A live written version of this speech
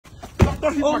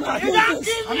Oh my goodness.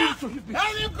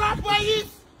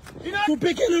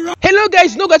 Hello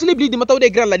guys, no actually believe the matter with the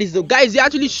ground like this though. Guys, they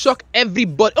actually shock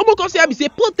everybody. Almost say say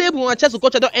Portable and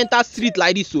Okocha don't enter street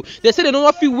like this. So they say they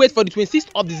don't feel wait for the 26th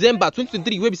of December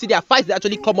 2023 where we see their fights they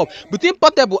actually come up between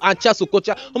Portable and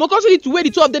Okocha. Almost need to wait the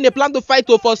two of them they plan to fight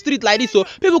for street like this. So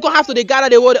people can have to they gather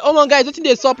the word. Oh my guys, what's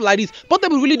they stop like this?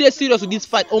 Portable really they serious with this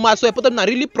fight. Oh my so Portable not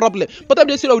really problem. Portable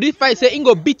they serious with this fight. Say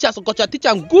Ingo beat Okocha, teach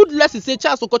him good lesson. Say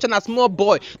Okocha na small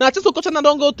boy. Now Okocha na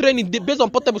don't go training based on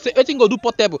Portable. Say everything go do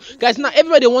Portable. Guys, now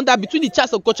everybody wonder between the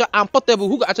Okocha and Portable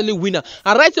who actually winner.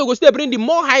 And right here we go still bring the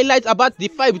more highlights about the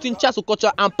fight between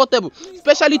Okocha and Portable,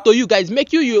 especially to you guys.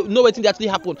 Make you know what actually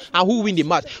happened and who win the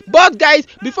match. But guys,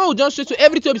 before we jump straight to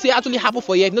everything we say actually happen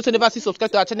for you, if not never see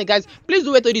subscribe to our channel, guys, please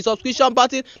do it to the subscription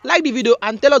button, like the video,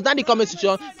 and tell us down in the comment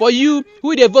section for you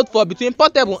who they vote for between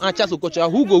Portable and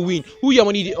Okocha, who go win, who your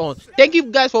money they on. Thank you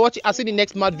guys for watching. I'll see you in the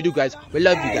next match video, guys. We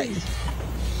love you guys.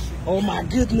 Oh my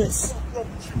goodness.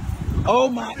 Oh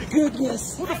my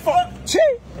goodness. Who the fuck? Chief.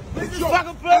 This is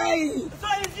fucking bro. Hey. It's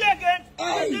all you again.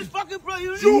 Hey. This fucking bro.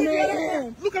 You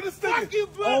Man. look at this thing.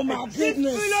 Oh my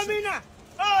goodness.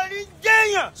 Oh, this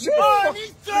Kenya. Oh,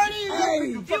 this Tony. Hey.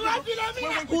 You want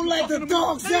Philomena? Who let the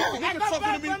dogs out? Oh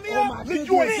my goodness.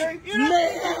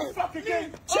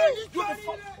 Man.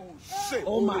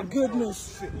 Oh my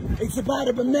goodness. It's about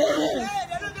to be man.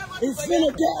 It's finna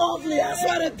get ugly. I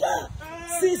swear to God.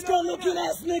 Cisco looking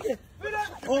ass nigga.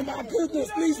 Oh my goodness,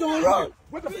 please don't run.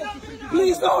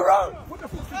 Please don't run.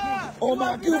 Oh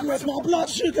my goodness, my blood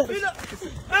sugar.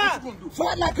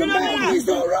 Fight like a man, please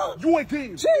don't run. You ain't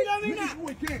game. You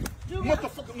ain't game.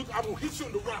 Motherfucker, look, I'm gonna hit you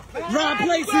in the wrong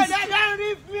places.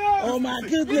 Oh my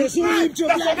goodness, who ripped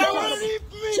your black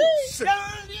ass?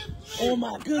 Oh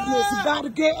my goodness, it's about to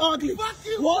get ugly.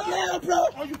 What now, bro?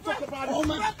 Oh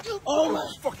my.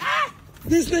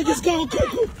 This nigga's going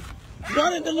cuckoo.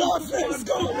 What in the Lord's name is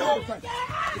going on?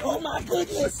 Oh my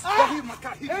goodness.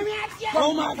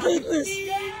 Oh my goodness.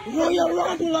 Royal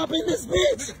Rumble up in this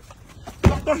bitch.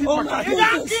 Oh my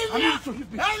goodness.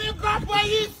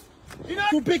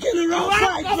 You picking the wrong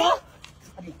fight, bro.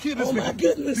 Oh my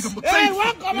goodness. Hey,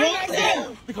 welcome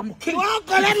down.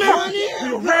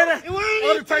 You ready?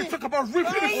 All the time talk about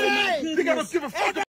ripping. They gotta give a fuck.